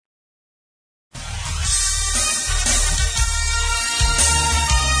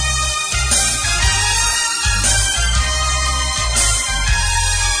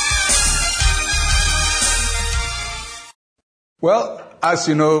Well, as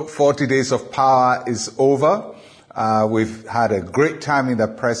you know, 40 days of power is over. We've had a great time in the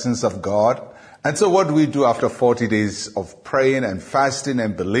presence of God. And so what do we do after 40 days of praying and fasting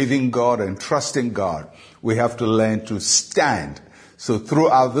and believing God and trusting God? We have to learn to stand. So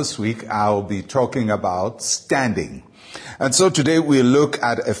throughout this week, I'll be talking about standing. And so today we look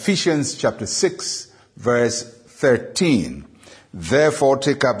at Ephesians chapter 6, verse 13. Therefore,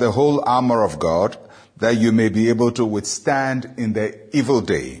 take up the whole armor of God, that you may be able to withstand in the evil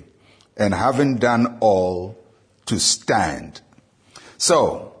day, and having done all, to stand.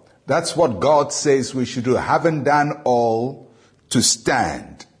 So, that's what God says we should do. Having done all, to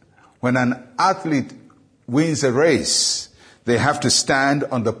stand. When an athlete wins a race, they have to stand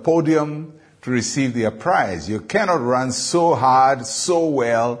on the podium to receive their prize. You cannot run so hard, so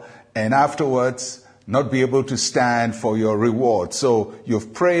well, and afterwards not be able to stand for your reward. So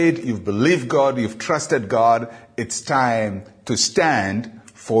you've prayed, you've believed God, you've trusted God. It's time to stand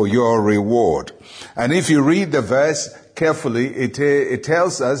for your reward. And if you read the verse carefully, it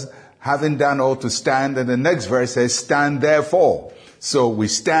tells us, having done all, to stand. And the next verse says, stand therefore. So we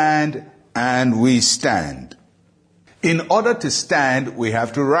stand and we stand. In order to stand, we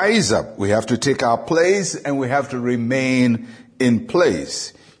have to rise up. We have to take our place and we have to remain in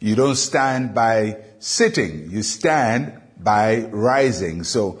place. You don't stand by sitting. You stand by rising.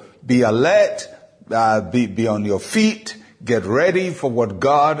 So be alert, be on your feet, get ready for what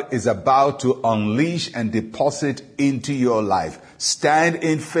God is about to unleash and deposit into your life. Stand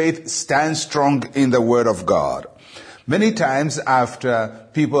in faith, stand strong in the Word of God. Many times after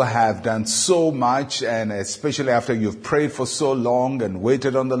people have done so much, and especially after you've prayed for so long and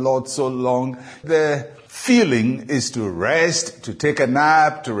waited on the Lord so long, the feeling is to rest, to take a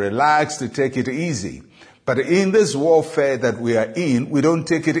nap, to relax, to take it easy. But in this warfare that we are in, we don't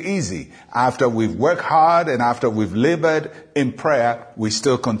take it easy. After we've worked hard and after we've labored in prayer, we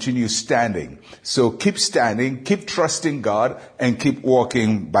still continue standing. So keep standing, keep trusting God, and keep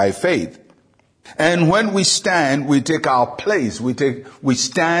walking by faith. And when we stand, we take our place. We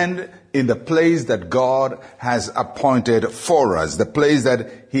stand in the place that God has appointed for us, the place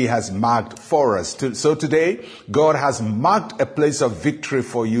that He has marked for us. So today, God has marked a place of victory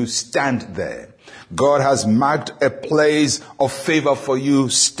for you. Stand there. God has marked a place of favor for you.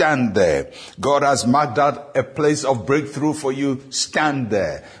 Stand there. God has marked out a place of breakthrough for you. Stand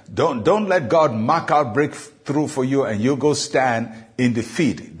there. Don't let God mark out breakthrough for you and you go stand in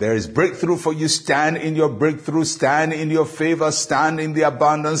defeat. There is breakthrough for you. Stand in your breakthrough. Stand in your favor. Stand in the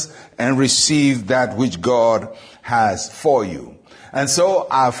abundance and receive that which God has for you. And so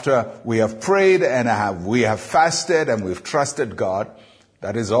after we have prayed and we have fasted and we've trusted God,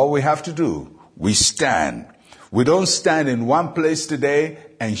 that is all we have to do. We stand. We don't stand in one place today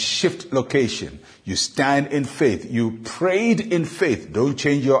and shift location. You stand in faith. You prayed in faith. Don't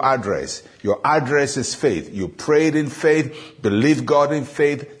change your address. Your address is faith. You prayed in faith, believe God in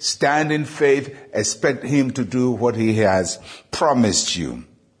faith, stand in faith, expect Him to do what He has promised you.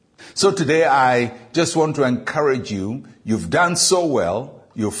 So today I just want to encourage you. You've done so well.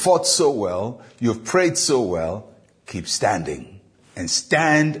 You've fought so well. You've prayed so well. Keep standing and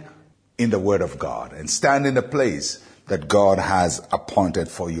stand in the Word of God and stand in the place that God has appointed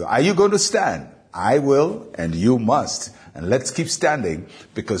for you. Are you going to stand? I will, and you must. And let's keep standing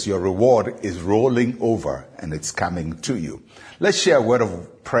because your reward is rolling over and it's coming to you. Let's share a word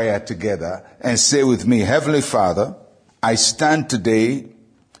of prayer together and say with me, Heavenly Father, I stand today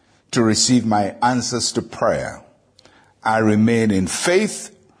to receive my answers to prayer. I remain in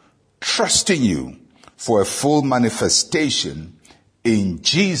faith, trusting you for a full manifestation. In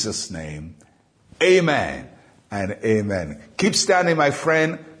Jesus' name, amen and amen. Keep standing, my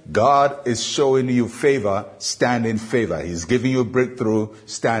friend. God is showing you favor. Stand in favor. He's giving you breakthrough.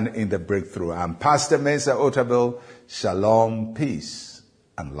 Stand in the breakthrough. I'm Pastor Mensa Otabil. Shalom, peace,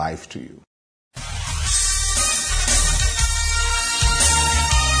 and life to you.